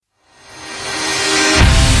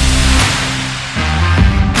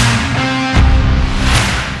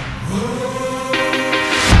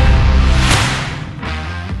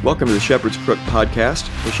Welcome to the Shepherd's Crook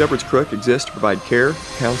podcast. The Shepherd's Crook exists to provide care,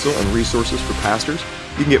 counsel, and resources for pastors.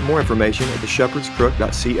 You can get more information at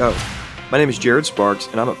theshepherdscrook.co. My name is Jared Sparks,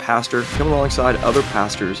 and I'm a pastor coming alongside other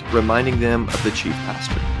pastors, reminding them of the chief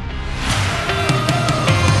pastor.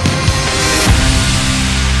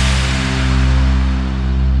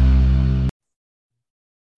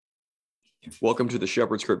 Welcome to the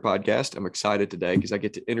Shepherd's Crook podcast. I'm excited today because I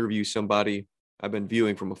get to interview somebody I've been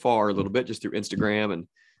viewing from afar a little bit, just through Instagram and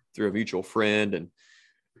through a mutual friend. And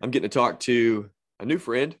I'm getting to talk to a new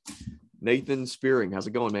friend, Nathan Spearing. How's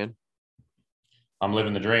it going, man? I'm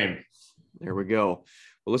living the dream. There we go.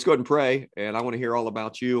 Well, let's go ahead and pray. And I want to hear all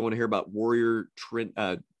about you. I want to hear about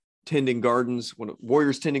tending gardens.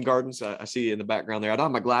 Warriors tending gardens. I see you in the background there. I don't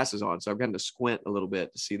have my glasses on, so I've gotten to squint a little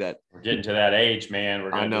bit to see that. We're getting to that age, man.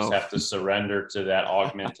 We're going to just have to surrender to that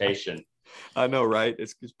augmentation. I know, right?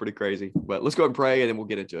 It's pretty crazy. But let's go ahead and pray, and then we'll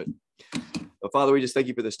get into it. Father, we just thank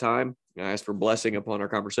you for this time. I ask for blessing upon our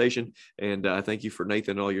conversation, and thank you for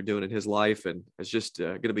Nathan and all you're doing in his life. And it's just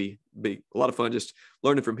going to be a lot of fun just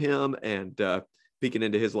learning from him and peeking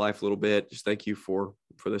into his life a little bit. Just thank you for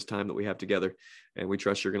this time that we have together, and we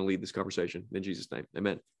trust you're going to lead this conversation. In Jesus' name,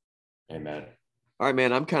 amen. Amen. All right,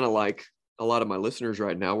 man, I'm kind of like a lot of my listeners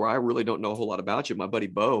right now where I really don't know a whole lot about you. My buddy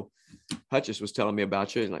Bo Hutchis was telling me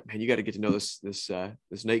about you, and like, man, you got to get to know this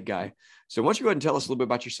Nate guy. So why don't you go ahead and tell us a little bit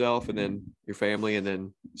about yourself, and then your family, and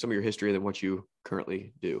then some of your history, and then what you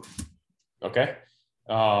currently do. Okay.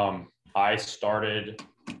 I started,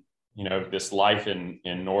 this life in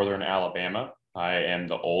northern Alabama. I am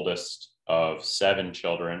the oldest of 7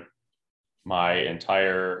 children. My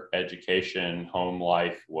entire education, home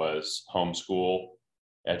life was homeschool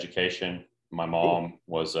education. My mom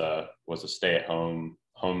was a stay-at-home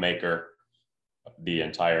homemaker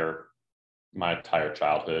my entire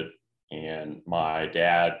childhood. And my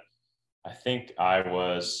dad, I think I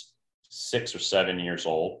was 6 or 7 years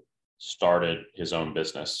old, started his own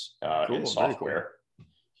business in software. Cool.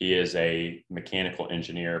 He is a mechanical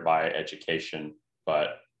engineer by education,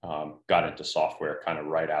 but got into software kind of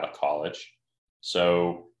right out of college.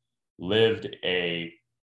 So lived a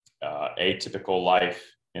atypical life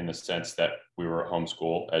in the sense that we were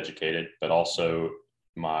homeschool educated, but also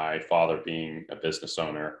my father being a business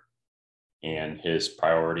owner and his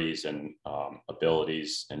priorities and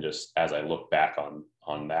abilities. And just as I look back on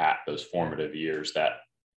those formative years, that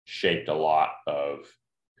shaped a lot of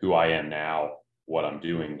who I am now, what I'm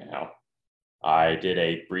doing now. I did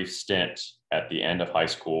a brief stint at the end of high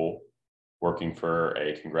school working for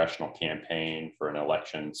a congressional campaign for an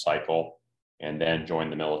election cycle, and then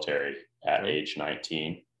joined the military at age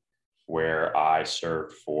 19, where I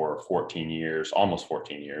served for 14 years, almost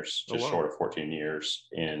 14 years, short of 14 years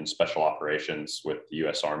in special operations with the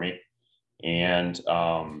U.S. Army. And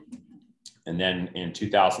then in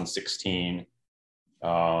 2016,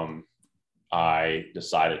 I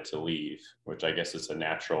decided to leave, which I guess is a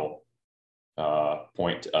natural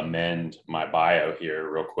point to amend my bio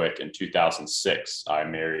here real quick. In 2006, I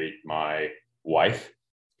married my wife.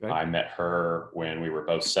 Okay. I met her when we were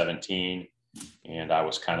both 17, and I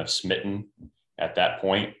was kind of smitten at that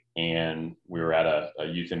point. And we were at a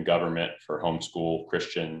youth and government for homeschool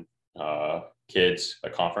Christian kids, a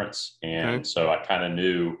conference. And so I kind of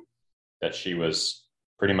knew that she was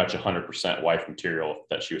pretty much 100% wife material,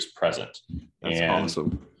 that she was present. That's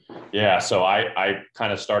awesome. Yeah. So I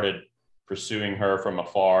kind of started pursuing her from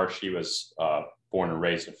afar. She was born and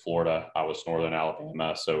raised in Florida. I was northern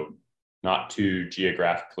Alabama, so not too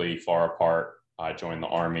geographically far apart. I joined the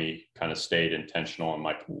Army, kind of stayed intentional in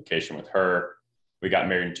my communication with her. We got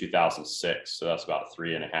married in 2006, so that's about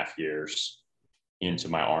 3.5 years into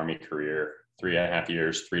my Army career. 3.5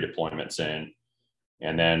 years, 3 deployments in.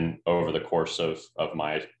 And then over the course of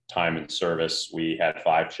my time in service, we had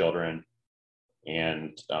 5 children,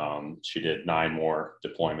 and she did 9 more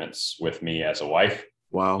deployments with me as a wife.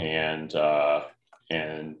 Wow. And I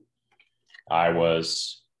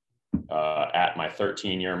was at my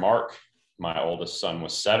 13-year mark. My oldest son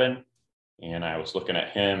was 7, and I was looking at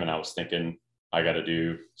him and I was thinking, I got to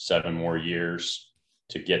do 7 more years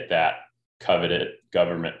to get that coveted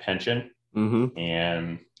government pension. Mm-hmm.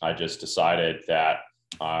 And I just decided that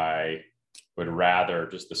I would rather,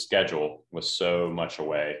 just the schedule was so much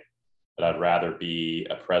away, that I'd rather be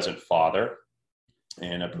a present father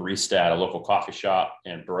and a barista at a local coffee shop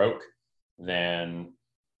and broke than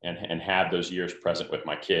and have those years present with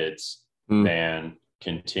my kids than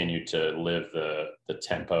continue to live the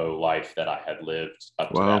tempo life that I had lived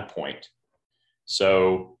up to that point.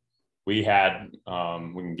 So we had,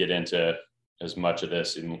 we can get into as much of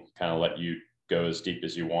this and kind of let you go as deep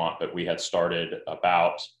as you want, but we had started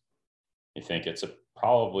about, I think it's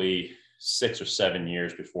probably 6 or 7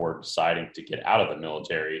 years before deciding to get out of the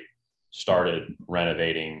military, started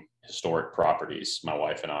renovating historic properties. My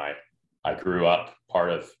wife and I grew up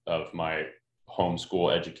part of my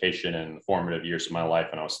homeschool education and the formative years of my life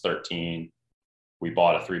when I was 13. We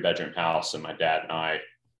bought a 3-bedroom house, and my dad and I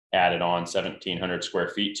added on 1,700 square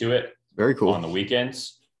feet to it. Very cool. On the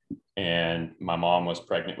weekends. And my mom was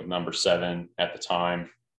pregnant with number 7 at the time.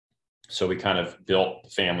 So we kind of built the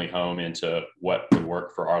family home into what would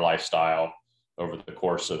work for our lifestyle over the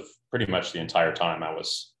course of pretty much the entire time I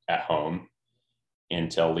was at home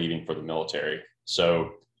until leaving for the military.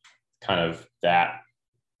 So kind of that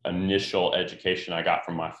initial education I got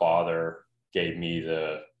from my father gave me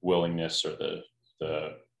the willingness or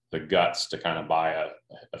the guts to kind of buy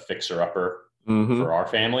a fixer-upper for our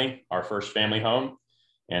family, our first family home.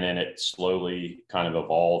 And then it slowly kind of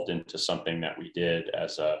evolved into something that we did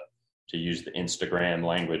as to use the Instagram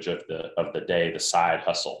language of the day, the side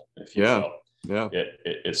hustle, if you will. Yeah.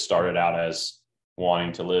 It started out as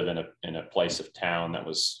wanting to live in a place of town that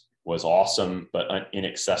was awesome, but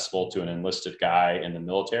inaccessible to an enlisted guy in the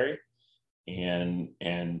military.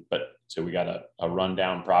 But so we got a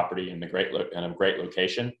rundown property in a great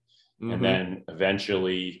location, and then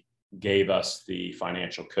eventually gave us the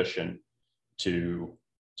financial cushion to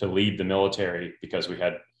leave the military because we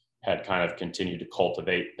had kind of continued to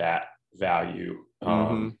cultivate that value,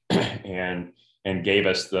 and gave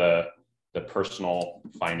us the personal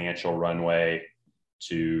financial runway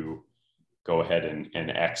to go ahead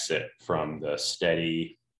and exit from the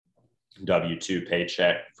steady W-2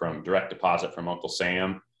 paycheck from direct deposit from Uncle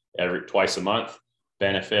Sam twice a month,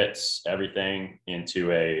 benefits, everything,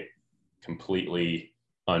 into a completely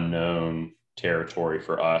unknown territory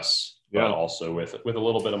for us, but also with a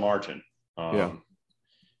little bit of margin. I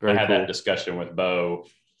had that discussion with Bo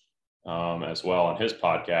as well on his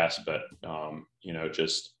podcast, but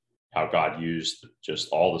just how God used just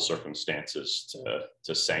all the circumstances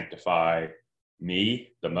to sanctify me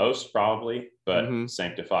the most, probably, but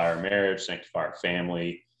sanctify our marriage, sanctify our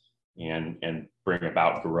family, and bring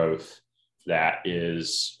about growth that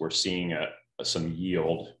we're seeing some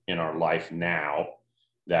yield in our life now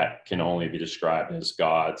that can only be described as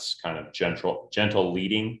God's kind of gentle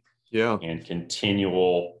leading and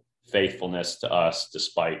continual faithfulness to us,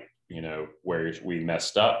 despite, where we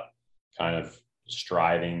messed up, kind of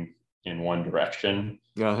striving in one direction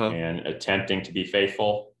and attempting to be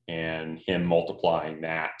faithful, and him multiplying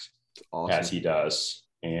that as he does,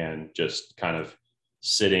 and just kind of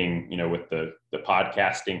sitting, with the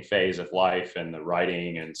podcasting phase of life and the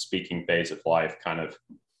writing and speaking phase of life, kind of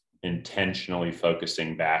intentionally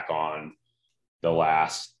focusing back on the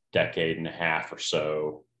last decade and a half or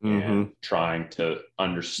so, and trying to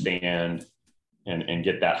understand and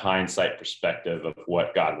get that hindsight perspective of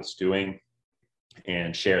what God was doing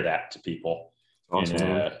and share that to people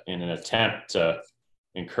in an attempt to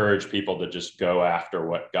encourage people to just go after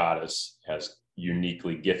what God has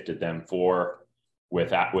uniquely gifted them for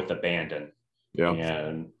with abandon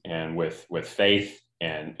and with faith,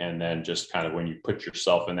 and then just kind of, when you put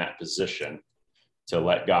yourself in that position to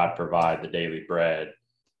let God provide the daily bread,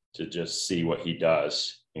 to just see what he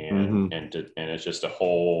does, and it's just a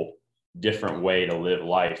whole different way to live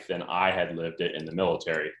life than I had lived it in the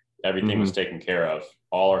military. Everything was taken care of,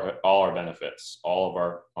 all our benefits, all of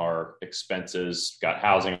our expenses, got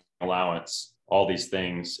housing allowance, all these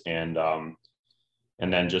things, and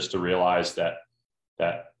then just to realize that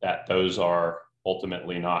those are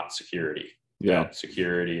ultimately not security. That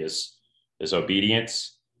security is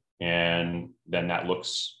obedience, and then that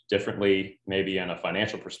looks differently, maybe in a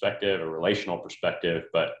financial perspective, a relational perspective,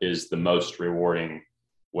 but is the most rewarding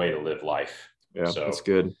way to live life. So that's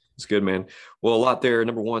good. It's good, man. Well, a lot there.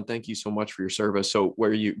 Number one, thank you so much for your service. So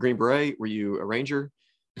were you Green Beret? Were you a Ranger?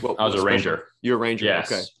 I was a Ranger. You're a Ranger.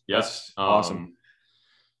 Yes. Okay. Yes. That's awesome.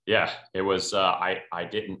 It was, I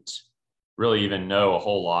didn't really even know a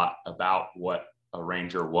whole lot about what a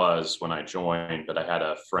Ranger was when I joined, but I had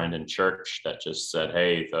a friend in church that just said,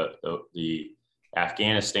 hey, the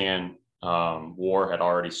Afghanistan war had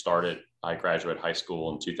already started. I graduated high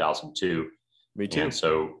school in 2002. Me too. And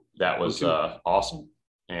so that was awesome.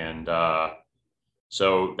 And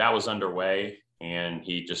so that was underway, and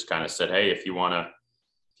he just kind of said, hey, if you want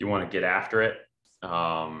to get after it,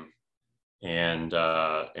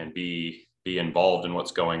 and be involved in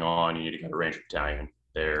what's going on, you need to go to Ranger Battalion.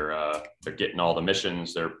 They're getting all the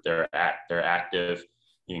missions. They're active.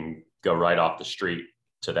 You can go right off the street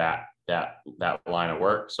to that line of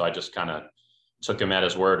work. So I just kind of took him at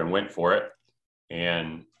his word and went for it.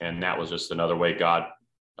 And that was just another way God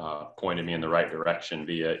pointed me in the right direction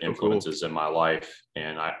via influences in my life.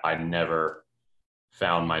 And I never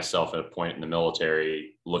found myself at a point in the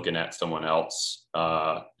military looking at someone else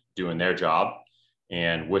doing their job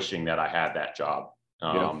and wishing that I had that job.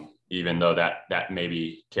 Even though that may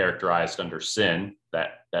be characterized under sin,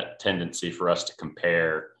 that tendency for us to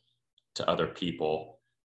compare to other people,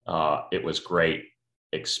 it was great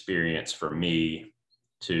experience for me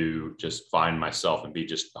to just find myself and be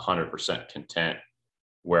just 100% content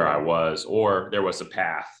where I was, or there was a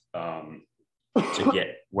path to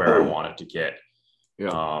get where I wanted to get.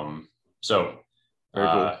 So very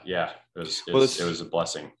cool. Yeah, it was a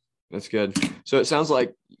blessing. That's good. So it sounds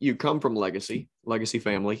like you come from legacy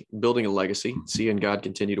family, building a legacy, seeing God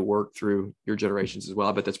continue to work through your generations as well.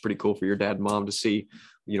 I bet that's pretty cool for your dad and mom to see,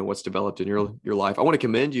 what's developed in your life. I want to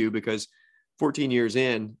commend you because 14 years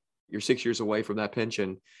in, you're 6 years away from that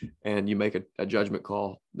pension, and you make a judgment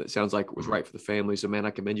call that sounds like it was right for the family. So man,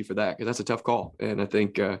 I commend you for that, because that's a tough call. And I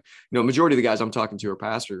think, majority of the guys I'm talking to are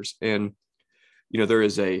pastors, and, there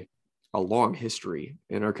is a long history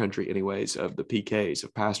in our country anyways of the PKs,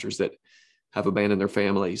 of pastors that have abandoned their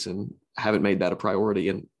families and haven't made that a priority.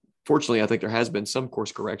 And fortunately, I think there has been some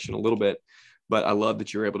course correction a little bit, but I love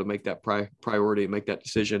that you're able to make that priority and make that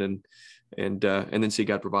decision and then see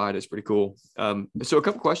God provide. It's pretty cool. So a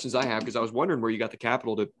couple questions I have, because I was wondering where you got the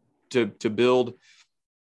capital to build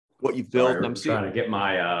what you've built. Sorry, I'm trying to get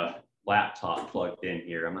my laptop plugged in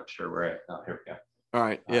here. I'm not sure where here we go. All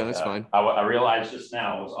right. Yeah, that's fine. I realized just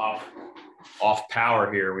now it was off power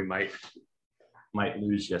here. We might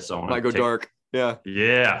lose you. So might go dark. Yeah.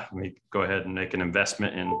 Yeah. Let me go ahead and make an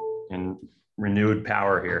investment in renewed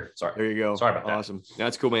power here. Sorry. There you go. Sorry about that. Awesome.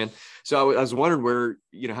 That's cool, man. So I was wondering where,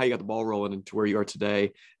 how you got the ball rolling into where you are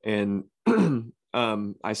today. And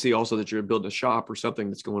I see also that you're building a shop or something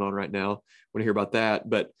that's going on right now. I want to hear about that.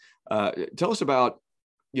 But tell us about,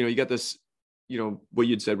 you got this, what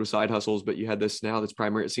you'd said with side hustles, but you had this now that's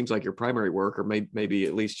primary. It seems like your primary work, or maybe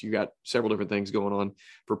at least you got several different things going on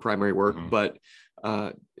for primary work. Mm-hmm. But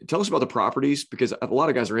tell us about the properties, because a lot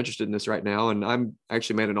of guys are interested in this right now. And I'm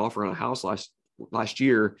actually made an offer on a house last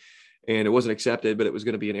year, and it wasn't accepted, but it was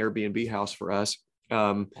going to be an Airbnb house for us.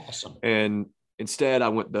 Awesome. And instead I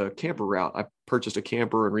went the camper route. I purchased a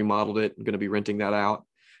camper and remodeled it. I'm going to be renting that out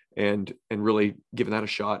and really giving that a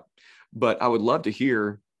shot. But I would love to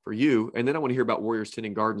hear for you. And then I want to hear about Warriors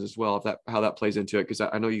Tending Gardens as well, how that plays into it. Cause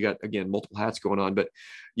I know you got, again, multiple hats going on, but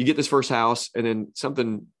you get this first house and then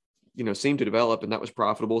something, seemed to develop, and that was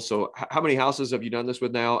profitable. So how many houses have you done this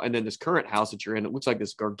with now? And then this current house that you're in, it looks like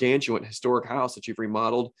this gargantuan historic house that you've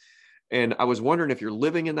remodeled. And I was wondering if you're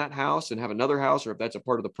living in that house and have another house, or if that's a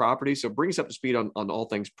part of the property. So bring us up to speed on all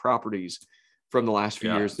things properties from the last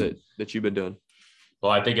few years that you've been doing.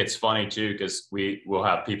 Well, I think it's funny too, because we will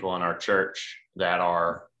have people in our church that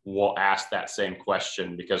will ask that same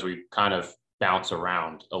question, because we kind of bounce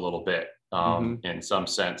around a little bit in some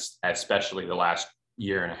sense, especially the last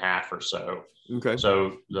year and a half or so. Okay.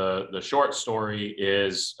 So the short story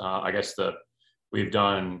is, I guess we've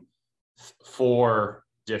done 4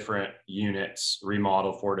 different units,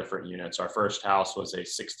 remodeled 4 different units. Our first house was a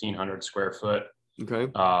 1,600 square foot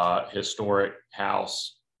historic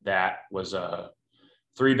house that was a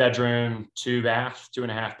 3-bedroom, 2-bath,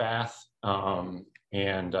 2.5 bath.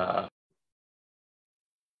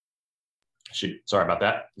 Sorry about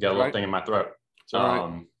that. Got a little thing in my throat.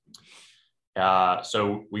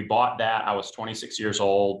 So we bought that. I was 26 years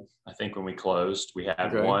old, I think, when we closed. We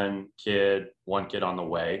had one kid on the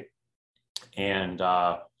way. And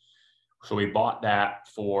so we bought that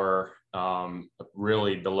for a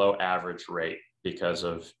really below average rate because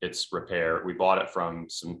of its repair. We bought it from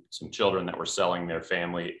some children that were selling their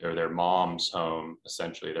family or their mom's home.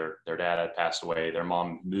 Essentially, their dad had passed away. Their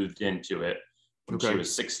mom moved into it when she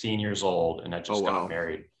was 16 years old and had just got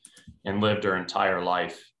married and lived her entire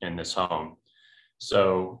life in this home.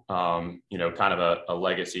 So, kind of a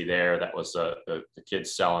legacy there. That was the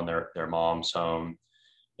kids selling their mom's home,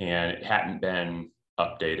 and it hadn't been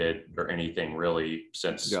updated or anything really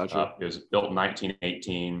since. Gotcha. It was built in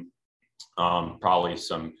 1918. Probably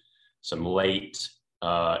some late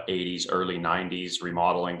 80s, early 90s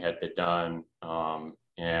remodeling had been done.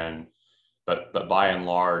 But by and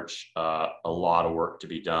large, a lot of work to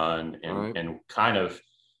be done, and kind of,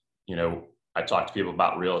 I talk to people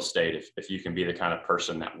about real estate. If you can be the kind of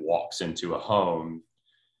person that walks into a home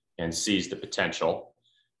and sees the potential,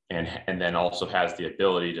 and then also has the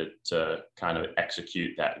ability to kind of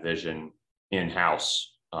execute that vision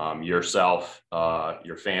in-house, yourself,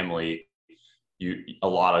 your family, a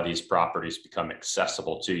lot of these properties become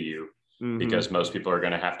accessible to you, because most people are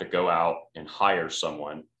going to have to go out and hire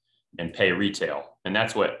someone and pay retail. And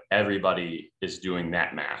that's what everybody is doing,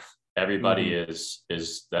 that math. everybody is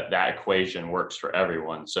that equation works for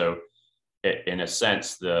everyone. So in a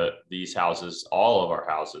sense, these houses, all of our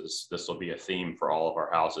houses, this will be a theme for all of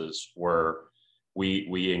our houses, where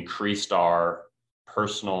we increased our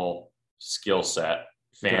personal skill set,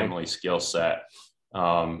 family skill set,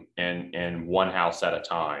 and one house at a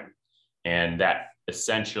time. And that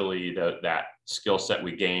essentially that skill set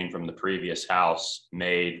we gained from the previous house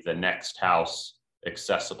made the next house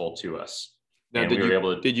accessible to us. Now,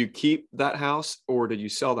 did you keep that house, or did you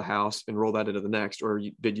sell the house and roll that into the next, or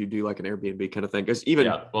did you do like an Airbnb kind of thing? Because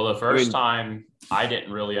the first time I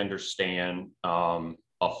didn't really understand a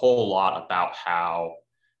whole lot about how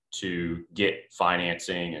to get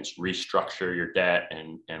financing and restructure your debt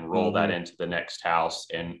and roll that into the next house.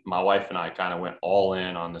 And my wife and I kind of went all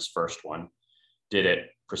in on this first one, did it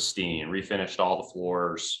pristine, refinished all the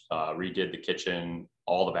floors, redid the kitchen,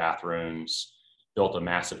 all the bathrooms, built a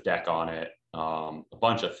massive deck on it, a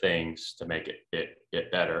bunch of things to make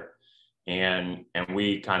it better. And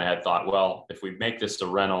we kind of had thought, well, if we make this a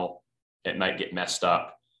rental, it might get messed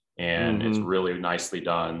up, and it's really nicely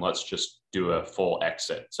done. Let's just do a full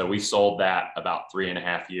exit. So we sold that about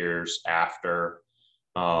 3.5 years after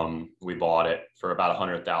we bought it, for about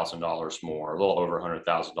 $100,000 more, a little over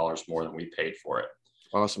 $100,000 more than we paid for it.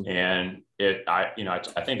 Awesome. And I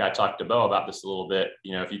think I talked to Bo about this a little bit.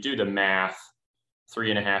 If you do the math,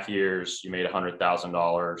 3.5 years, you made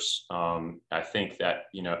 $100,000. I think that,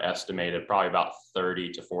 estimated probably about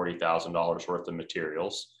 $30,000 to $40,000 worth of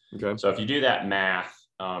materials. Okay. So if you do that math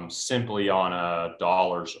simply on a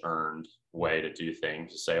dollars earned way to do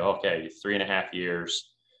things, to say, okay, 3.5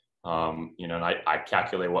 years, and I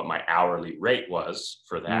calculate what my hourly rate was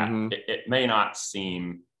for that. It may not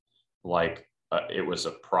seem like it was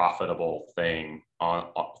a profitable thing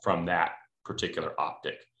from that particular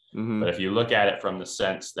optic. But if you look at it from the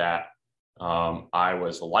sense that I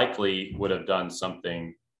would have done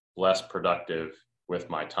something less productive with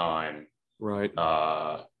my time, right,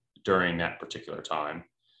 during that particular time,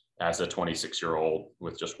 as a 26-year-old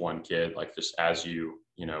with just one kid, like just as you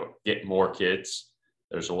get more kids,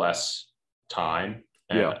 there's less time.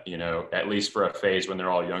 At least for a phase when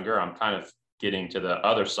they're all younger. I'm kind of getting to the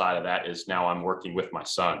other side of that, is now I'm working with my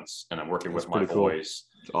sons and I'm working with my boys.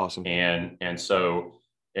 That's awesome. And so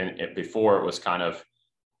before it was kind of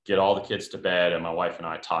get all the kids to bed and my wife and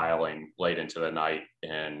I tiling late into the night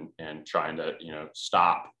and trying to,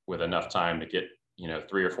 stop with enough time to get,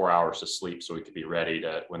 3 or 4 hours of sleep so we could be ready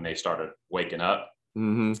to when they started waking up.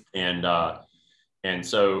 And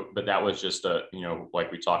so, but that was just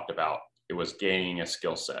like we talked about, it was gaining a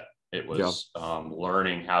skill set. It was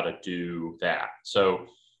learning how to do that. So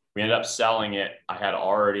we ended up selling it. I had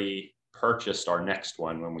already purchased our next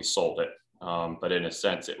one when we sold it. But in a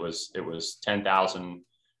sense, it was $10,000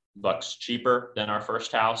 cheaper than our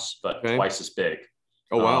first house, but twice as big.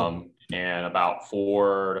 Oh, wow. And about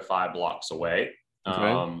 4 to 5 blocks away.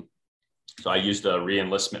 So I used a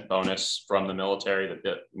re-enlistment bonus from the military.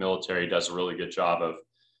 The military does a really good job of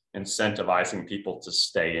incentivizing people to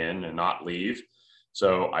stay in and not leave.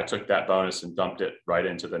 So I took that bonus and dumped it right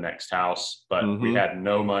into the next house, but we had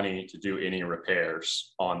no money to do any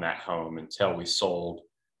repairs on that home until we sold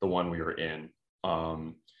the one we were in.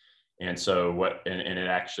 And so and it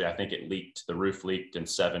actually, I think it leaked, the roof leaked in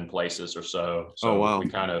 7 places or so. So we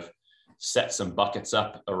kind of set some buckets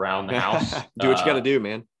up around the house. Do what you got to do,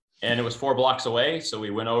 man. And it was 4 blocks away. So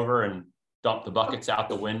we went over and dumped the buckets out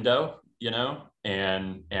the window,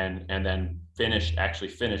 and then finished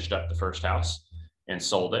up the first house and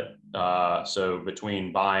sold it. So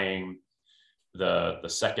between buying the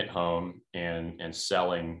second home and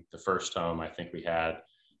selling the first home, I think we had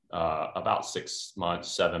about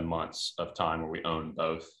 7 months of time where we owned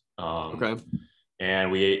both.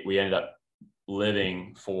 And we ended up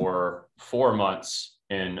living for 4 months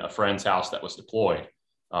in a friend's house that was deployed.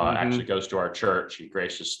 Actually goes to our church. He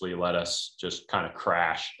graciously let us just kind of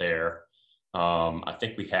crash there. I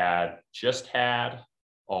think we had just had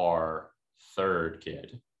our 3rd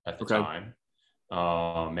kid at the time,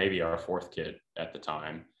 maybe our 4th kid at the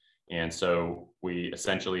time. And so we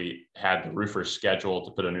essentially had the roofer scheduled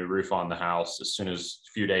to put a new roof on the house as soon as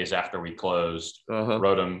a few days after we closed.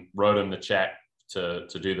 Wrote him the check to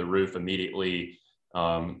do the roof immediately,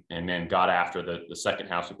 and then got after the second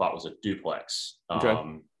house we bought was a duplex.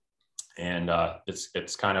 And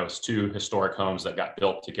it's kind of 2 historic homes that got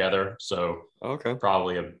built together. So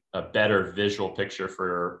probably a better visual picture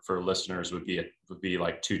for listeners would be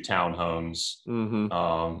like 2 townhomes,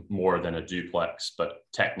 more than a duplex, but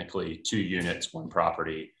technically 2 units, 1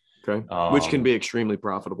 property. Which can be extremely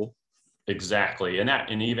profitable. Exactly.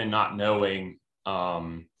 And even not knowing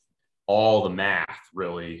all all the math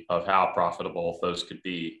really of how profitable those could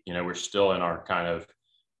be. We're still in our kind of,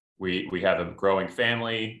 we have a growing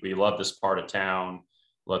family. We love this part of town.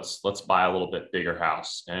 Let's buy a little bit bigger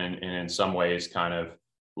house. And in some ways kind of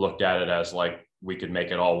looked at it as like, we could make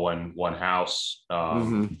it all one house.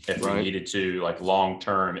 If we needed to, like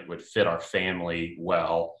long-term, it would fit our family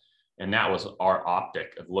well. And that was our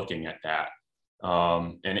optic of looking at that.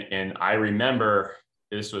 And I remember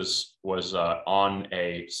this was on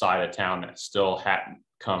a side of town that still hadn't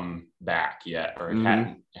come back yet, or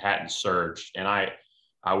it hadn't surged. And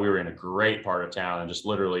we were in a great part of town, and just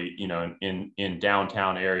literally, in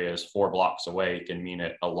downtown areas 4 blocks away can mean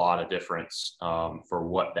a lot of difference for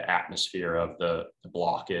what the atmosphere of the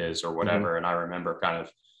block is or whatever. And I remember kind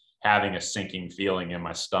of having a sinking feeling in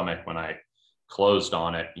my stomach when I closed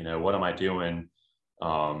on it. What am I doing?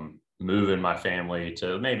 Moving my family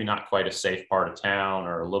to maybe not quite a safe part of town,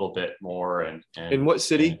 or a little bit more. And in what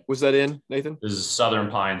city was that in, Nathan? This is Southern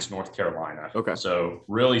Pines, North Carolina. Okay. So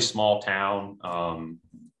really small town.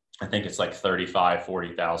 I think it's like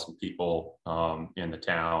 40,000 people in the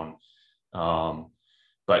town.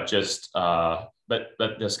 But just kind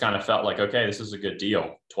of felt like, okay, this is a good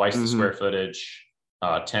deal. Twice the square footage,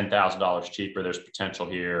 $10,000 cheaper. There's potential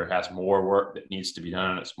here. Has more work that needs to be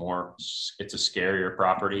done. It's a scarier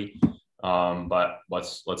property. But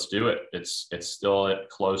let's do it. It's still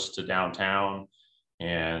close to downtown.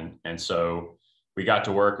 And so we got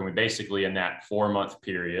to work, and we basically, in that 4-month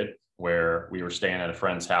period where we were staying at a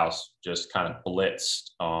friend's house, just kind of blitzed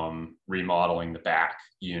remodeling the back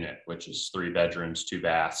unit, which is 3 bedrooms, 2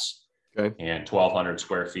 baths, and 1,200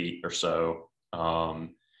 square feet or so.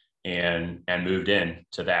 And moved in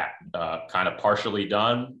to that, kind of partially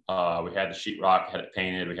done. We had the sheetrock, had it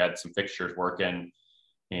painted, we had some fixtures working,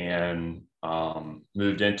 and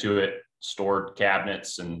moved into it, stored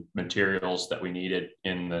cabinets and materials that we needed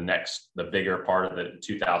in the bigger part of the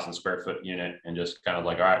 2,000 square foot unit, and just kind of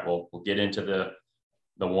like, all right, we'll get into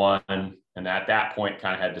the one. And at that point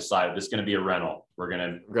kind of had decided this is going to be a rental. We're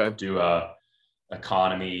going to do a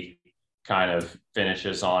economy kind of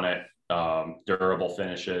finishes on it, durable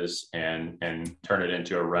finishes, and turn it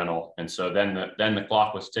into a rental. And so then the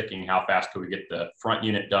clock was ticking. How fast could we get the front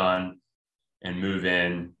unit done and move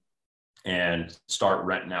in and start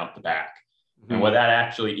renting out the back? And what that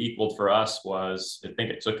actually equaled for us was, I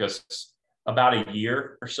think it took us about a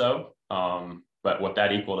year or so. But what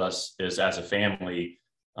that equaled us is, as a family,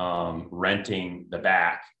 renting the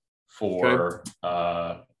back for,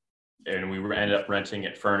 and we ended up renting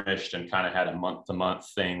it furnished, and kind of had a month-to-month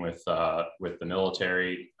thing with the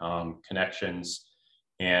military connections.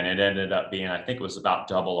 And it ended up being, I think it was about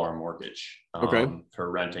double our mortgage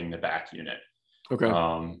for renting the back unit.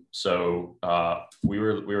 So we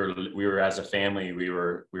were as a family, we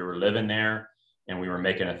were living there, and we were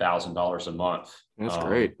making $1,000 a month. That's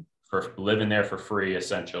great. For living there for free,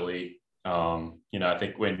 essentially. I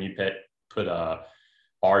think when you put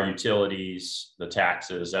our utilities, the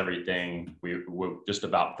taxes, everything, we just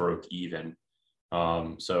about broke even.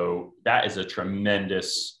 So that is a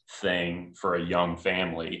tremendous thing for a young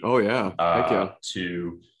family. Oh yeah.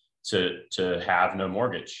 To have no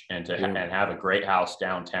mortgage, and and have a great house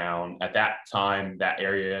downtown. At that time, that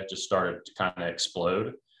area just started to kind of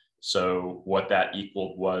explode. So what that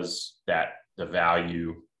equaled was that the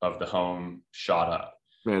value of the home shot up.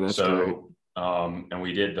 Man, that's great. And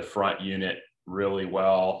we did the front unit really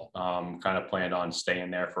well. Kind of planned on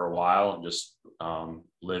staying there for a while, and just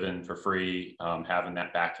living for free, having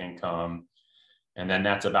that back income. And then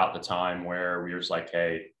that's about the time where we was like,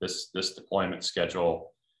 hey, this deployment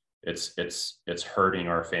schedule, it's hurting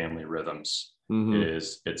our family rhythms.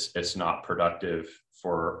 It's not productive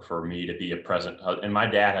for me to be a present. And my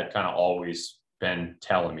dad had kind of always been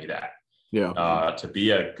telling me that. To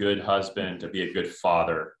be a good husband, to be a good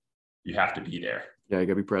father, you have to be there. Yeah, you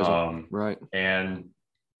gotta be present. Right. And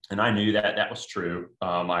I knew that was true.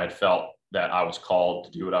 I had felt that I was called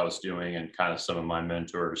to do what I was doing, and kind of some of my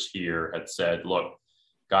mentors here had said, look,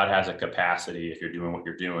 God has a capacity. If you're doing what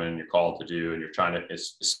you're doing, you're called to do, and you're trying to,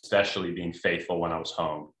 especially being faithful when I was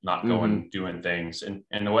home, not going, doing things. And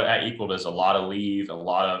what that equaled is a lot of leave, a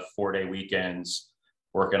lot of 4-day weekends,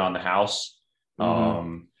 working on the house,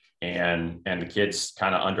 and the kids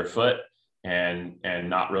kind of underfoot, and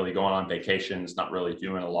not really going on vacations, not really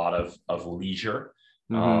doing a lot of leisure,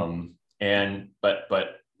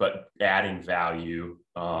 but adding value,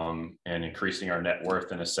 and increasing our net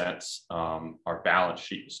worth in a sense. Our balance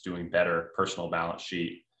sheet was doing better, personal balance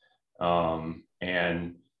sheet.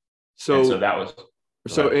 And so that was,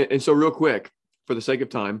 so real quick, for the sake of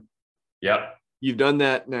time. Yep. you've done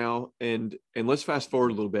that now, and let's fast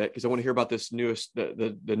forward a little bit, because I want to hear about this newest,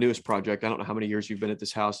 the newest project. I don't know how many years you've been at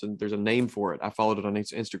this house, and there's a name for it. I followed it on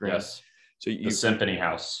Instagram. Yes. So the Symphony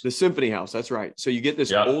House. The Symphony House. That's right. So you get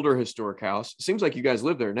this older historic house. It seems like you guys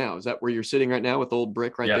live there now. Is that where you're sitting right now with the old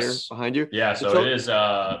brick right there behind you? Yeah. So it is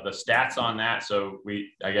the stats on that. So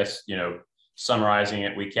I guess, summarizing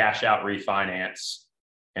it, we cash out, refinance,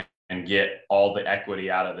 and get all the equity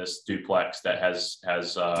out of this duplex that has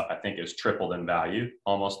I think is tripled in value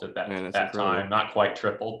almost at that time, not quite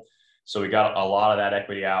tripled. So we got a lot of that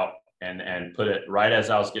equity out and put it right as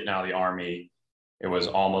I was getting out of the Army. It was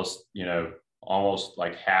almost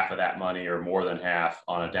like half of that money, or more than half,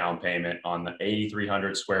 on a down payment on the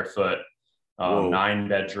 8,300 square foot, 9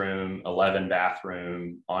 bedroom, 11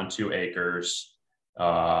 bathroom on 2 acres,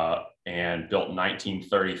 and built in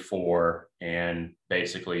 1934, and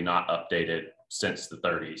basically not updated since the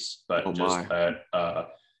 30s, but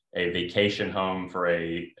a vacation home for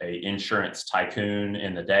a insurance tycoon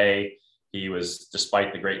in the day. He was,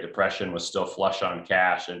 despite the Great Depression, was still flush on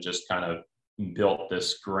cash, and just kind of built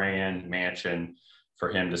this grand mansion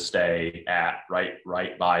for him to stay at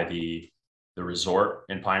right by the resort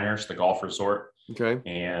in Pinehurst, the golf resort. Okay.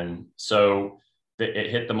 And so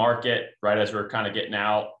it hit the market right as we were kind of getting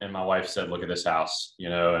out, and my wife said, look at this house,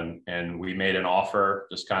 and we made an offer,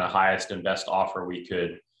 just kind of highest and best offer we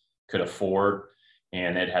could afford.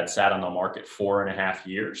 And it had sat on the market 4.5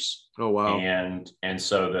 years. Oh, wow. And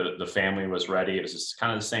so the family was ready. It was just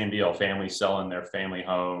kind of the same deal. Family selling their family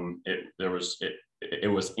home. It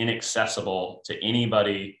was inaccessible to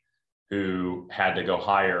anybody who had to go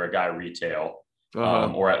hire a guy retail,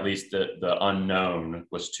 or at least the unknown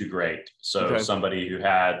was too great. So somebody who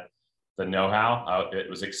had the know-how, it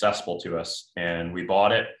was accessible to us, and we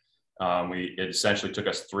bought it. It essentially took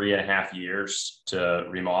us 3.5 years to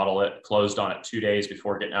remodel it. Closed on it 2 days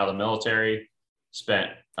before getting out of the military. Spent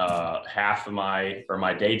half of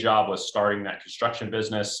my day job was starting that construction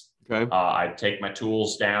business. Okay. I'd take my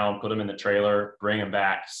tools down, put them in the trailer, bring them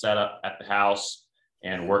back, set up at the house,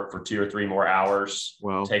 and work for 2 or 3 more hours.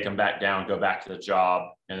 Wow. Take them back down, go back to the job,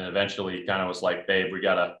 and then eventually kind of was like, babe,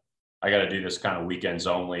 I got to do this kind of weekends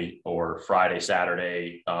only, or Friday,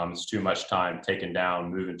 Saturday. It's too much time taking down,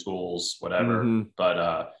 moving tools, whatever. Mm-hmm.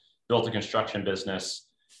 But built a construction business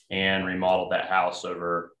and remodeled that house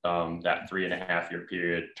over that 3.5 year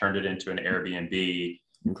period, turned it into an Airbnb.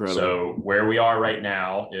 Incredible. So where we are right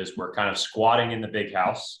now is we're kind of squatting in the big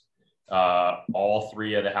house. All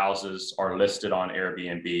 3 of the houses are listed on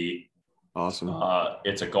Airbnb. Awesome.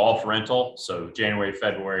 It's a golf rental. So January,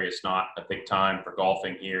 February is not a big time for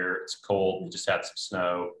golfing here. It's cold. We just had some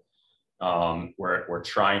snow. We're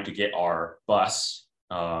trying to get our bus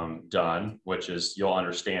done, which is, you'll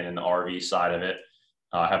understand, in the RV side of it.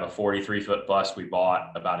 I have a 43-foot bus we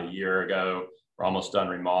bought about a year ago. We're almost done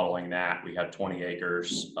remodeling that. We have 20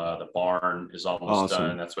 acres. The barn is almost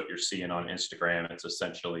done. That's what you're seeing on Instagram. It's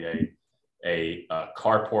essentially a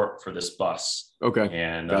carport for this bus. Okay.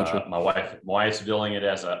 And gotcha. my wife's billing it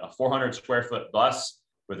as a 400 square foot bus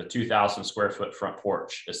with a 2,000 square foot front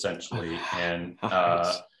porch, essentially. And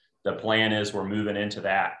the plan is we're moving into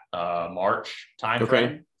that March timeframe.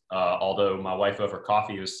 Okay. Although my wife over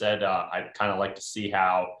coffee has said, I'd kind of like to see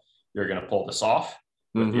how you're going to pull this off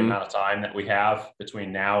with the amount of time that we have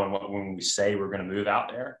between now and when we say we're going to move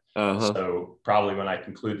out there. So probably when I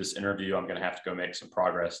conclude this interview, I'm going to have to go make some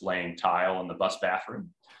progress laying tile in the bus bathroom.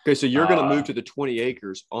 Okay. So you're going to move to the 20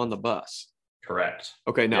 acres on the bus. Correct.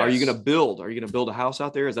 Okay. Now, Are you going to build a house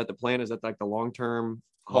out there? Is that the plan? Is that like the long-term?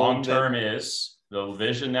 Long-term is the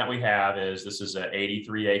vision that we have is this is an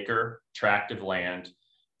 83 acre tract of land.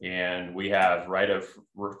 And we have right of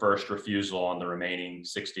first refusal on the remaining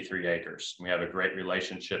 63 acres. We have a great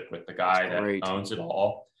relationship with the guy that owns it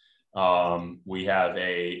all. We have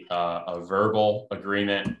a verbal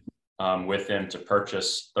agreement with him to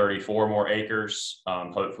purchase 34 more acres,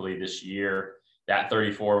 hopefully this year. That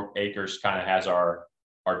 34 acres kind of has our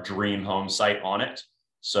dream home site on it.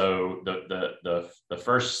 So the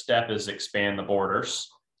first step is expand the borders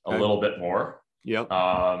a little bit more. Yep.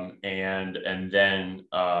 And then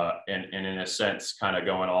in a sense, kind of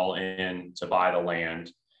going all in to buy the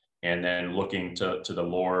land, and then looking to the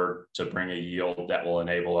Lord to bring a yield that will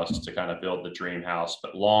enable us to kind of build the dream house.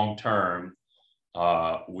 But long term,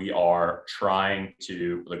 we are trying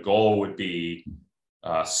to. The goal would be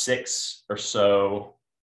 6 or so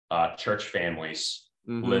church families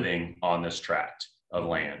living on this tract of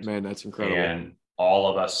land. Man, that's incredible. And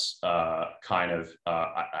all of us the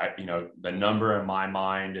number in my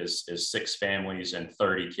mind is 6 families and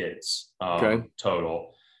 30 kids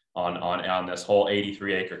total on this whole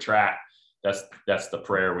 83 acre tract. that's the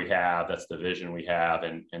prayer we have. That's the vision we have.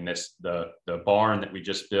 And the barn that we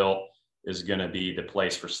just built is going to be the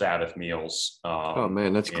place for Sabbath meals. Oh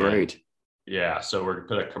man, that's great. Yeah. So we're going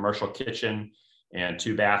to put a commercial kitchen and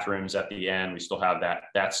 2 bathrooms at the end. We still have that.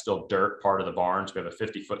 That's still dirt part of the barn. So we have a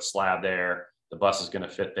 50-foot slab there. The bus is going to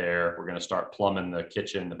fit there. We're going to start plumbing the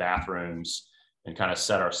kitchen, the bathrooms, and kind of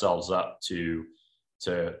set ourselves up to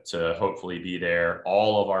hopefully be there.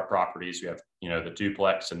 All of our properties, we have, the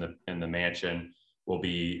duplex and the mansion will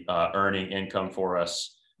be earning income for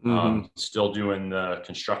us. Still doing the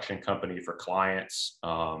construction company for clients.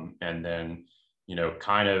 And then,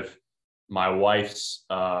 kind of my wife's,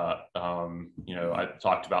 I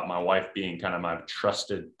talked about my wife being kind of my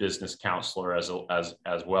trusted business counselor as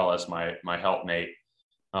well as my helpmate.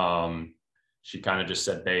 She kind of just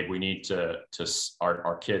said, babe, we need to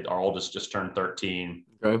our kid, our oldest just turned 13.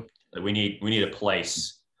 Okay. We need a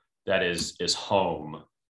place that is home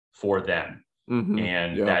for them.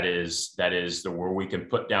 And that is where we can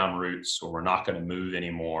put down roots, where we're not going to move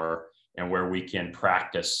anymore, and where we can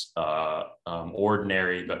practice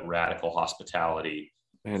ordinary but radical hospitality.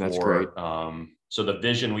 Man, that's great. So the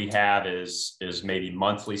vision we have is maybe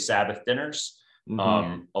monthly Sabbath dinners.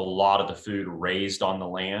 A lot of the food raised on the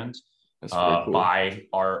land cool. By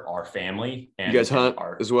our family. And you guys hunt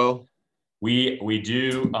as well? We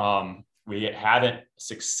do. We haven't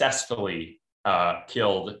successfully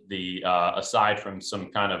killed the aside from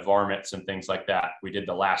some kind of varmints and things like that. We did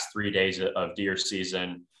the last 3 days of deer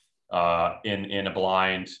season in a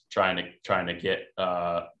blind, trying to get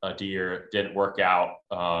a deer. Didn't work out.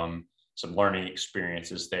 Some learning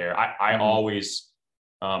experiences there. I always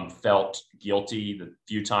felt guilty the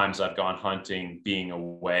few times I've gone hunting being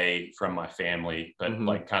away from my family, but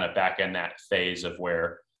like kind of back in that phase of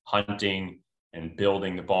where hunting and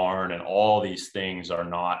building the barn and all these things are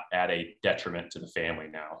not at a detriment to the family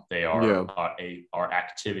now. They are our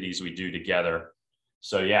activities we do together.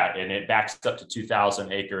 So yeah, and it backs up to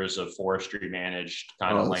 2,000 acres of forestry managed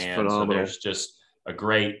kind of land. Phenomenal. So there's just a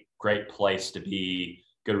great place to be,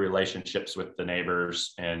 good relationships with the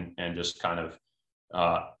neighbors, and just kind of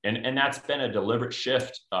and that's been a deliberate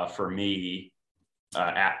shift for me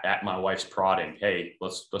at my wife's prodding. Hey,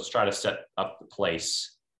 let's try to set up the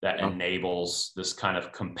place that enables this kind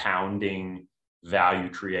of compounding value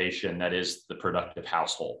creation that is the productive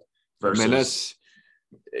household. Versus,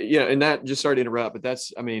 and that, just sorry to interrupt, but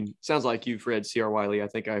that's, sounds like you've read C.R. Wiley. I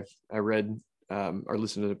think I read or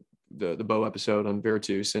listened to the Bo episode on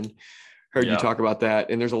Veritus and heard you talk about that.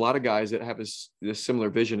 And there's a lot of guys that have this similar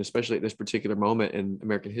vision, especially at this particular moment in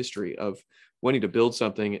American history, of wanting to build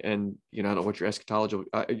something. And, I don't know what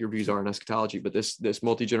your views are on eschatology, but this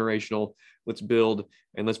multi-generational, let's build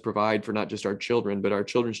and let's provide for not just our children, but our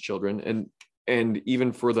children's children. And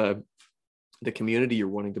even for the community you're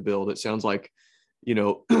wanting to build, it sounds like,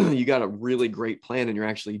 you got a really great plan and you're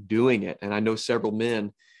actually doing it. And I know several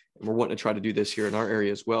men, and we're wanting to try to do this here in our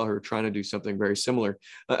area as well, who are trying to do something very similar.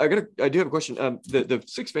 I do have a question. The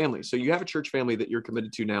 6 families. So you have a church family that you're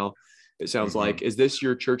committed to now, it sounds like. Is this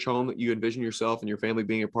your church home that you envision yourself and your family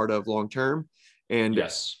being a part of long-term? And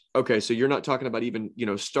yes. Okay. So you're not talking about even,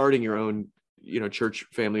 starting your own, church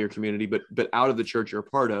family or community, but out of the church you're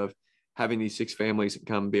a part of, having these 6 families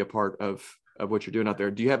come be a part of what you're doing out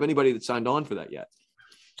there. Do you have anybody that signed on for that yet?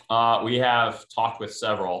 We have talked with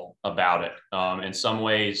several about it. In some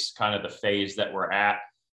ways, kind of the phase that we're at,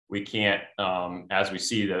 we can't, as we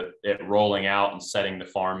see it rolling out and setting the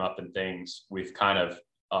farm up and things, we've kind of,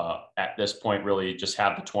 at this point, really just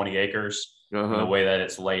have the 20 acres. The way that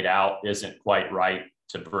it's laid out isn't quite right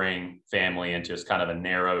to bring family into. It's kind of a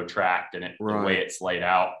narrow tract, and the way it's laid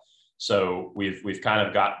out. So we've kind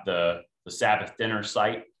of got the Sabbath dinner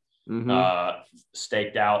site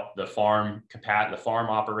staked out. The farm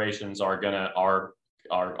operations are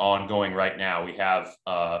ongoing right now. We have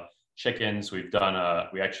chickens. We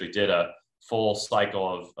actually did a full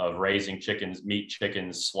cycle of raising chickens, meat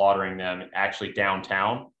chickens, slaughtering them actually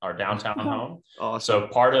our downtown home. Awesome.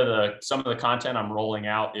 So some of the content I'm rolling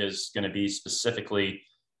out is going to be specifically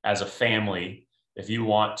as a family. If you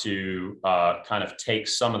want to kind of take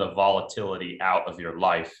some of the volatility out of your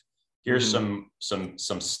life, here's some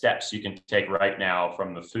steps you can take right now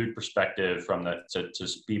from the food perspective, to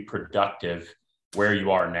be productive where you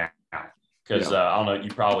are now. Because I don't know, you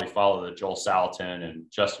probably follow the Joel Salatin and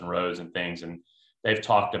Justin Rose and things, and they've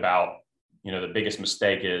talked about, the biggest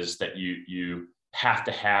mistake is that you have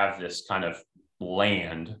to have this kind of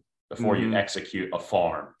land before you execute a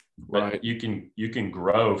farm. But you can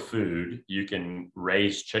grow food, you can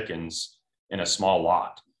raise chickens in a small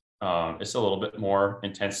lot. It's a little bit more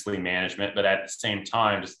intensely management, but at the same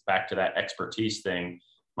time, just back to that expertise thing,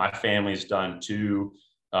 My family's done 2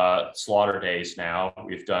 slaughter days now.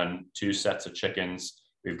 We've done 2 sets of chickens.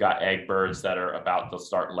 We've got egg birds that are about to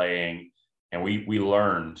start laying. And we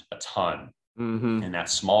learned a ton in that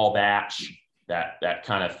small batch, that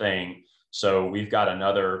kind of thing. So we've got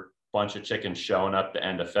another bunch of chickens showing up the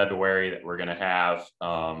end of February that we're going to have.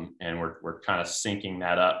 And we're kind of syncing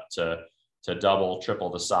that up to double, triple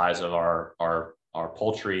the size of our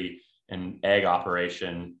poultry and egg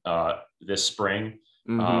operation this spring.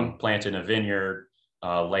 Planting a vineyard,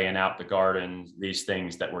 laying out the garden, these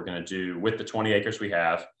things that we're going to do with the 20 acres we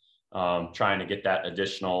have, trying to get that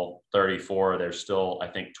additional 34. There's still, I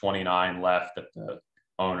think, 29 left that the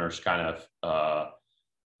owners kind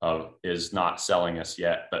of is not selling us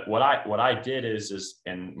yet. But what I did is,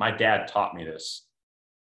 and my dad taught me this,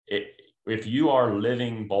 if you are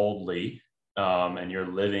living boldly and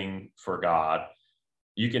you're living for God,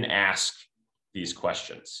 you can ask these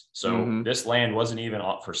questions. So this land wasn't even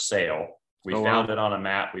up for sale. We found it on a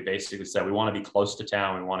map. We basically said, we want to be close to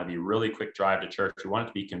town. We want to be really quick drive to church. We want it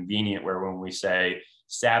to be convenient, where when we say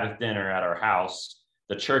Sabbath dinner at our house,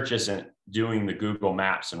 the church isn't doing the Google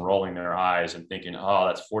Maps and rolling their eyes and thinking, oh,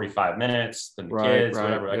 that's 45 minutes, then the kids,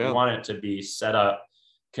 whatever. Like, we want it to be set up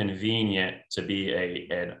convenient to be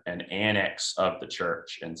an annex of the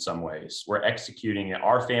church in some ways. We're executing it.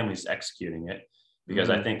 Our family's executing it, because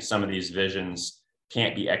I think some of these visions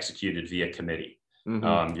can't be executed via committee.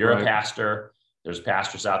 You're a pastor. There's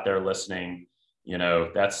pastors out there listening. You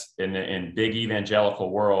know, that's in big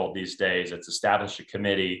evangelical world these days. It's establish a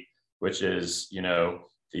committee, which is, you know,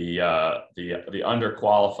 the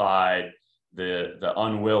underqualified, the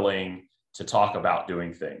unwilling to talk about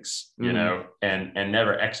doing things, you know, and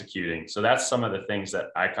never executing. So that's some of the things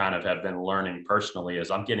that I kind of have been learning personally,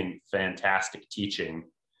 is I'm getting fantastic teaching,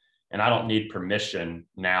 and I don't need permission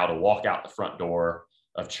now to walk out the front door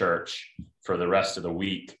of church for the rest of the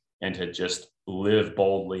week and to just live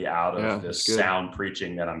boldly out of this sound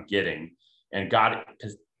preaching that I'm getting. And God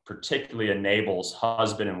particularly enables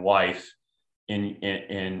husband and wife in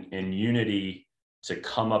unity to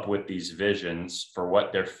come up with these visions for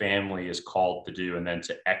what their family is called to do, and then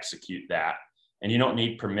to execute that. And you don't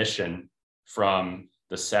need permission from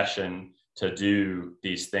the session to do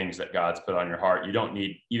these things that God's put on your heart. You don't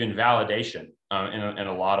need even validation in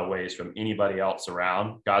a lot of ways from anybody else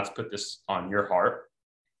around. God's put this on your heart,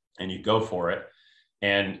 and you go for it.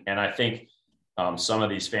 And I think some of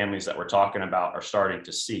these families that we're talking about are starting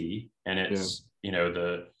to see, and it's, you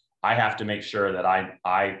know, I have to make sure that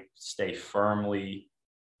I stay firmly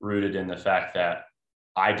rooted in the fact that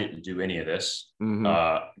I didn't do any of this.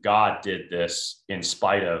 God did this in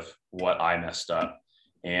spite of what I messed up.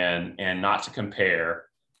 And not to compare,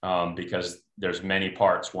 because there's many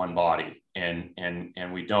parts, one body, and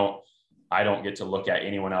I don't get to look at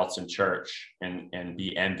anyone else in church and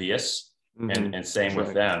be envious, and same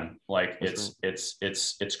with them. Like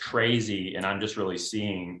it's crazy. And I'm just really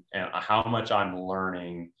seeing how much I'm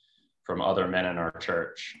learning from other men in our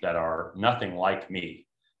church that are nothing like me.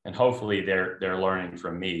 And hopefully they're learning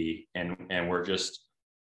from me, and we're just,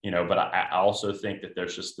 you know, but I also think that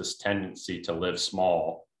there's just this tendency to live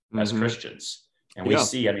small as Christians. And we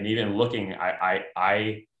see, I mean, even looking,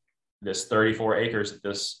 this 34 acres that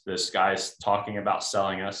this guy's talking about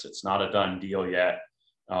selling us, it's not a done deal yet.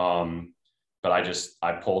 But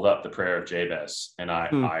I pulled up the prayer of Jabez, and I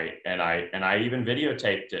even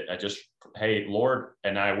videotaped it. I just, hey, Lord,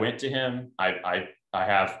 and I went to him. I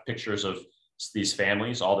have pictures of these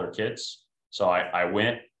families, all their kids. So I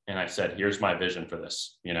went and I said, here's my vision for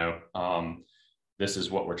this, you know, this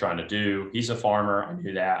is what we're trying to do. He's a farmer. I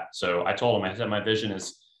knew that. So I told him, I said, my vision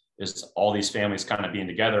is all these families kind of being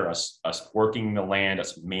together, us working the land,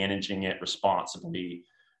 us managing it responsibly.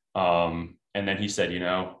 And then he said, you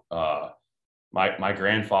know, my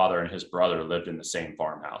grandfather and his brother lived in the same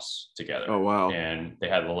farmhouse together. Oh, wow. And they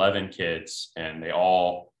had 11 kids, and they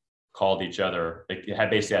all called each other. They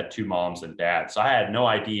basically had 2 moms and dads. So I had no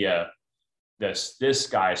idea this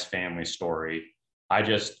guy's family story. I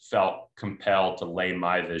just felt compelled to lay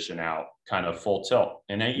my vision out kind of full tilt.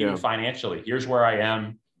 And then even financially, here's where I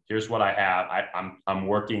am. Here's what I have. I'm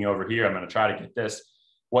working over here. I'm going to try to get this.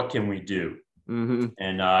 What can we do?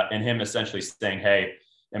 And him essentially saying, hey,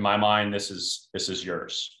 in my mind, this is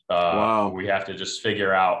yours. We have to just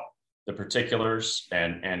figure out the particulars.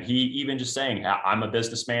 And he even just saying, I'm a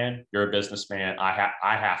businessman. You're a businessman.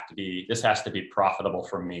 This has to be profitable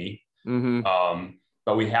for me.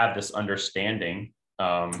 But we have this understanding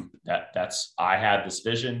that's I had this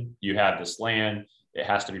vision, you have this land, it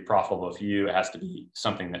has to be profitable for you, it has to be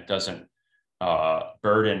something that doesn't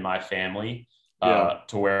burden my family.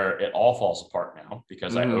 to where it all falls apart now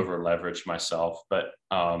because I over leveraged myself. But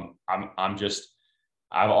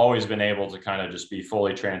I've always been able to kind of just be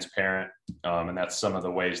fully transparent. And that's some of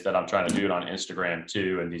the ways that I'm trying to do it on Instagram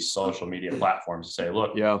too, and these social media platforms, to say,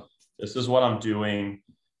 look, this is what I'm doing.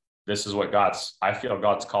 This is what I feel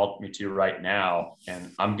God's called me to right now.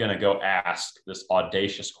 And I'm going to go ask this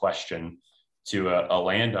audacious question to a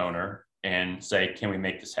landowner and say, can we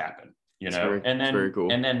make this happen? Very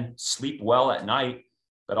cool. And then sleep well at night,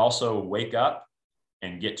 but also wake up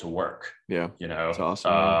and get to work. That's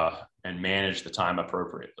awesome, and manage the time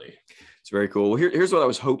appropriately. It's very cool. Well, here's what I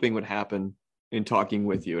was hoping would happen in talking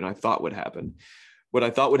with you, and I thought would happen. What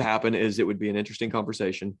I thought would happen is it would be an interesting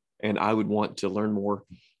conversation, and I would want to learn more.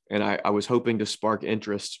 And I was hoping to spark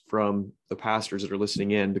interest from the pastors that are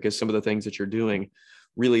listening in, because some of the things that you're doing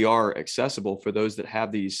really are accessible for those that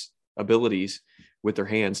have these abilities with their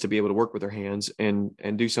hands, to be able to work with their hands and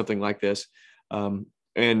do something like this.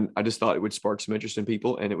 And I just thought it would spark some interest in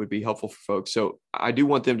people, and it would be helpful for folks. So I do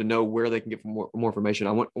want them to know where they can get more information.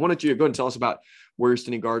 I wanted you to go ahead and tell us about Warrior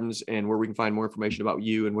Standing Gardens and where we can find more information about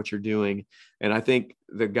you and what you're doing. And I think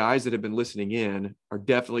the guys that have been listening in are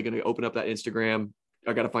definitely going to open up that Instagram.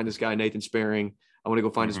 I got to find this guy, Nathan Sparing. I want to go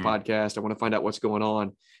find his podcast. I want to find out what's going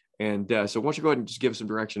on. And so why don't you go ahead and just give us some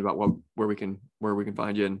direction about where we can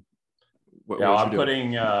find you. And I'm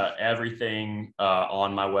putting everything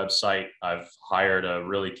on my website. I've hired a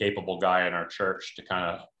really capable guy in our church to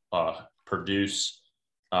kind of produce.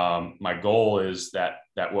 My goal is that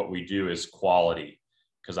what we do is quality,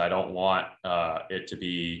 because I don't want it to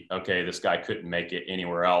be, okay, this guy couldn't make it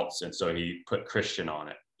anywhere else, and so he put Christian on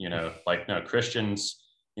it. No, Christians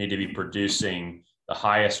need to be producing the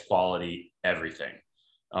highest quality everything.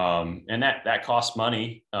 And that costs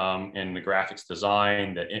money in the graphics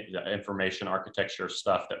design, the information architecture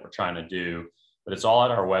stuff that we're trying to do. But it's all at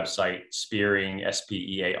our website, Spearing,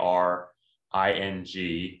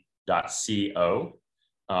 SPEARING.co.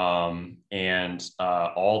 And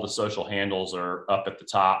all the social handles are up at the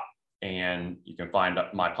top. And you can find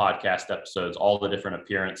my podcast episodes, all the different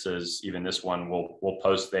appearances. Even this one we'll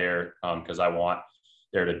post there because I want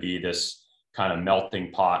there to be this kind of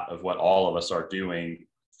melting pot of what all of us are doing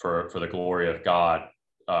for the glory of God,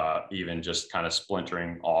 even just kind of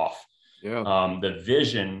splintering off. The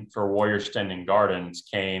vision for Warrior Standing Gardens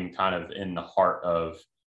came kind of in the heart of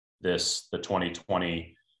the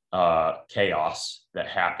 2020 chaos that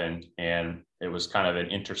happened. And it was kind of an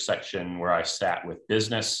intersection where I sat with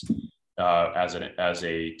business as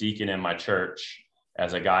a deacon in my church,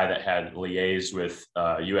 as a guy that had liaised with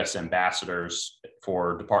U.S. ambassadors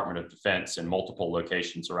for Department of Defense in multiple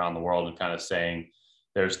locations around the world, and kind of saying,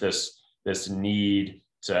 there's this need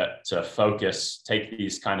to focus, take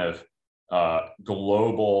these kind of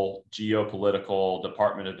global geopolitical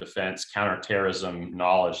Department of Defense counterterrorism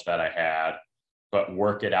knowledge that I had, but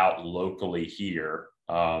work it out locally here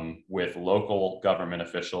with local government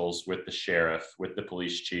officials, with the sheriff, with the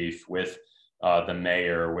police chief, with the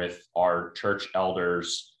mayor, with our church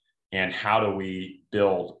elders, and how do we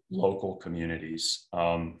build local communities?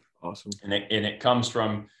 Awesome. And it comes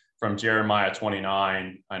from Jeremiah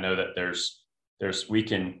 29. I know that we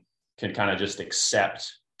can kind of just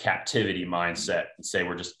accept captivity mindset and say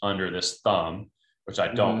we're just under this thumb, which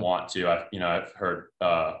I don't want to. I've heard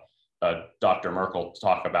Dr. Merkel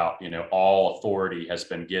talk about, all authority has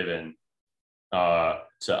been given to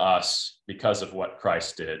us because of what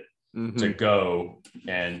Christ did, to go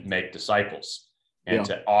and make disciples and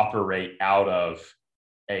to operate out of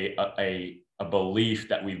a belief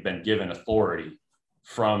that we've been given authority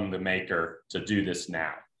from the maker to do this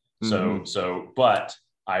now. But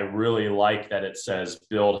I really like that it says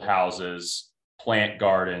build houses, plant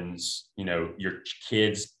gardens, your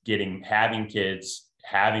kids having kids,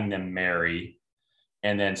 having them marry,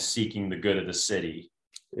 and then seeking the good of the city.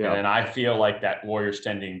 And I feel like that Warrior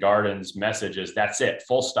Standing Gardens message is that's it,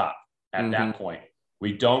 full stop at that point.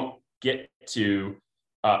 We don't get to,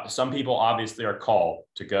 some people obviously are called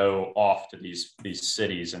to go off to these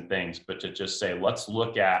cities and things, but to just say, let's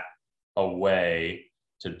look at a way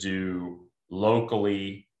to do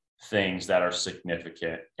locally things that are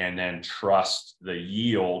significant, and then trust the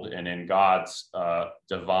yield and in God's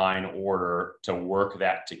divine order to work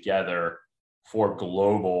that together for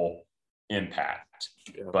global impact.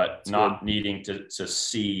 But not needing to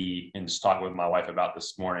see, and just talking with my wife about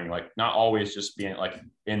this morning, like not always just being like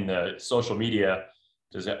in the social media,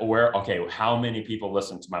 how many people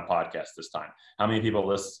listened to my podcast this time? How many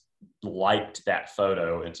people liked that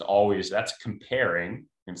photo? It's always, that's comparing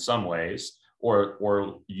in some ways,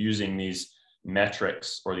 or using these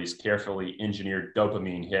metrics or these carefully engineered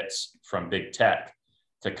dopamine hits from big tech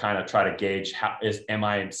to kind of try to gauge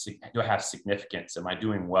do I have significance? Am I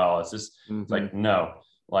doing well? Is this it's like, no,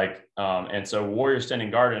 like, and so Warriors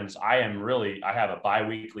Tending Gardens, I have a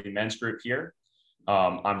bi-weekly men's group here.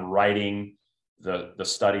 I'm writing the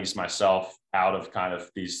studies myself out of kind of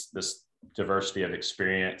this diversity of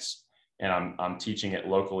experience. And I'm teaching it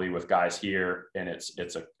locally with guys here. And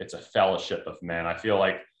it's a fellowship of men. I feel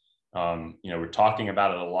like, we're talking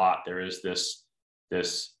about it a lot. There is this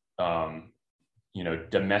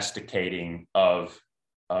domesticating of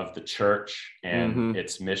the church and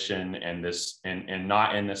its mission, and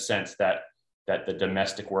not in the sense that the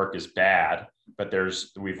domestic work is bad, but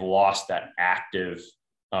we've lost that active,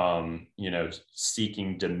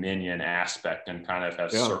 seeking dominion aspect, and kind of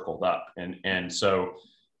have circled up. And so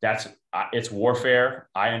it's warfare.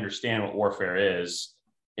 I understand what warfare is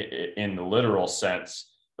in the literal sense,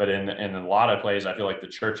 but in a lot of places, I feel like the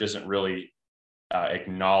church isn't really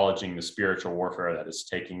acknowledging the spiritual warfare that is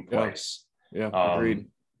taking place. Agreed.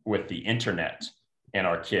 With the internet and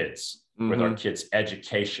our kids, with our kids'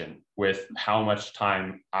 education, with how much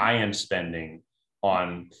time I am spending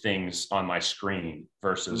on things on my screen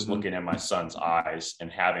versus looking in my son's eyes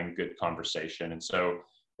and having good conversation. And so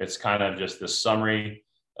it's kind of just the summary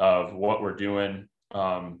of what we're doing.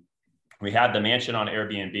 We had the mansion on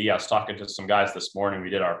Airbnb. I was talking to some guys this morning. We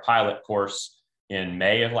did our pilot course in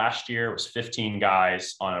May of last year. It was 15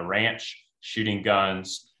 guys on a ranch shooting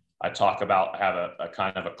guns. I have a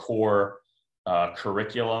kind of a core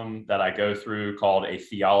curriculum that I go through called A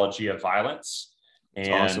Theology of Violence.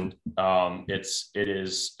 And awesome. It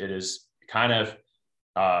is kind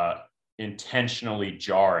of intentionally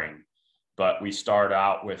jarring, but we start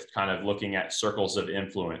out with kind of looking at circles of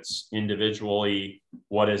influence individually.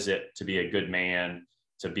 What is it to be a good man,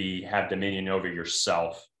 to have dominion over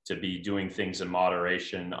yourself, to be doing things in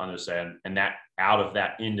moderation, understand, and that out of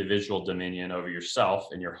that individual dominion over yourself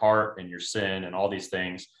and your heart and your sin and all these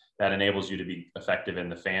things, that enables you to be effective in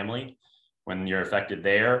the family. When you're effective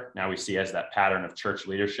there, now we see as that pattern of church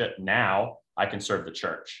leadership. Now I can serve the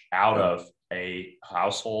church out of a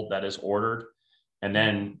household that is ordered. And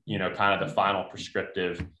then, kind of the final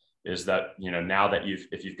prescriptive is that, now that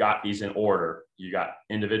if you've got these in order, you got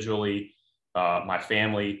individually, my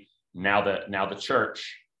family, now the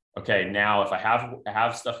church. Okay, now if I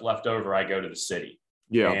have stuff left over, I go to the city.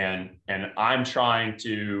 Yeah. And I'm trying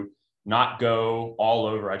to not go all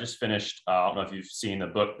over. I just finished, I don't know if you've seen the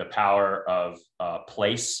book, The Power of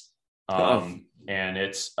Place. And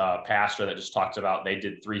it's a pastor that just talks about, they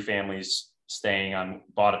did 3 families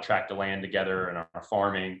bought a tract of land together and are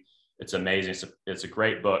farming. It's amazing. It's a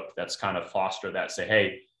great book that's kind of foster that, say,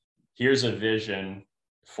 hey, here's a vision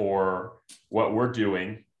for what we're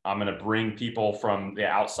doing. I'm going to bring people from the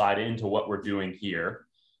outside into what we're doing here.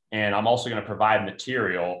 And I'm also going to provide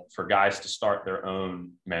material for guys to start their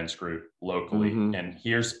own men's group locally. And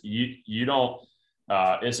here's,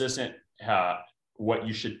 this isn't what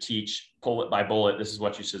you should teach, bullet by bullet. This is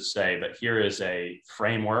what you should say, but here is a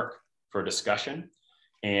framework for discussion.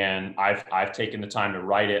 And I've taken the time to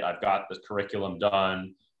write it. I've got the curriculum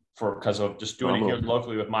done because of just doing it here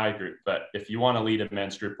locally with my group. But if you want to lead a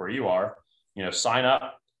men's group where you are, sign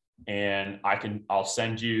up, and I'll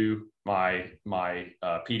send you my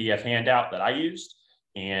PDF handout that I used,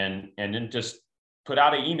 and then just put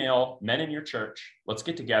out an email, men in your church, let's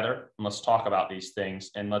get together and let's talk about these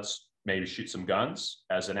things, and let's maybe shoot some guns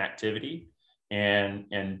as an activity and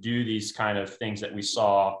do these kind of things that we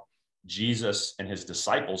saw Jesus and his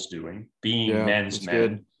disciples doing, being men's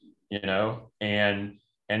men, and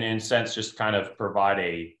in a sense, just kind of provide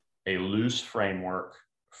a loose framework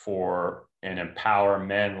for and empower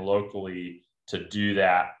men locally to do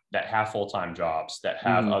that have full-time jobs, that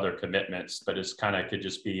have other commitments, but it's kind of could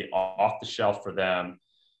just be off the shelf for them.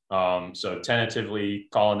 So tentatively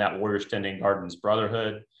calling that Warriors Tending Gardens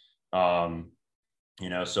Brotherhood.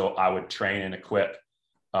 So I would train and equip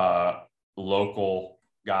local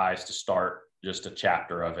guys to start just a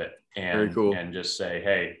chapter of it, and and just say,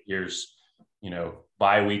 hey, here's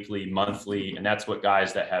bi-weekly, monthly. And that's what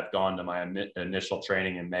guys that have gone to my initial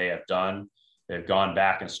training in May have done. They've gone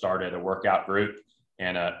back and started a workout group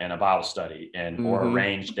and a Bible study or a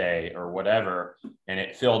range day or whatever. And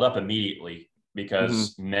it filled up immediately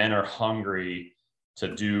because men are hungry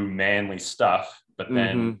to do manly stuff, but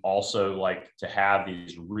then also like to have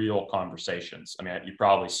these real conversations. I mean, you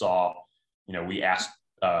probably saw, we asked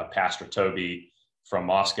Pastor Toby from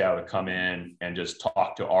Moscow to come in and just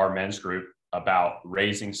talk to our men's group about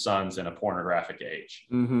raising sons in a pornographic age.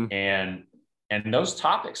 And those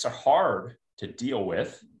topics are hard to deal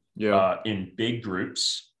with in big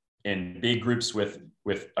groups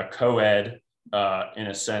with a co-ed, in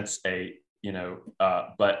a sense, a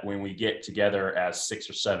but when we get together as 6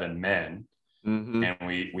 or 7 men mm-hmm. and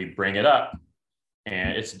we bring it up,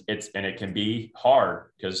 and it can be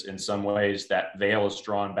hard because in some ways that veil is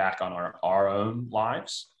drawn back on our own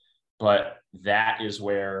lives, but that is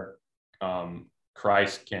where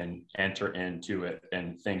Christ can enter into it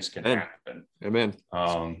and things can happen. Amen.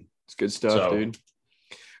 It's good stuff, dude.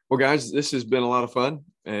 Well, guys, this has been a lot of fun.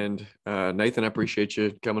 And Nathan, I appreciate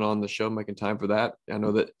you coming on the show, making time for that. I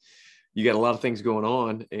know that you got a lot of things going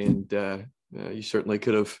on, and you certainly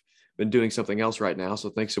could have been doing something else right now.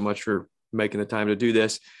 So thanks so much for making the time to do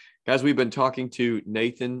this. Guys, we've been talking to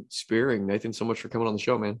Nathan Spearing. Nathan, so much for coming on the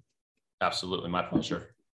show, man. Absolutely. My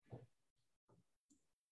pleasure.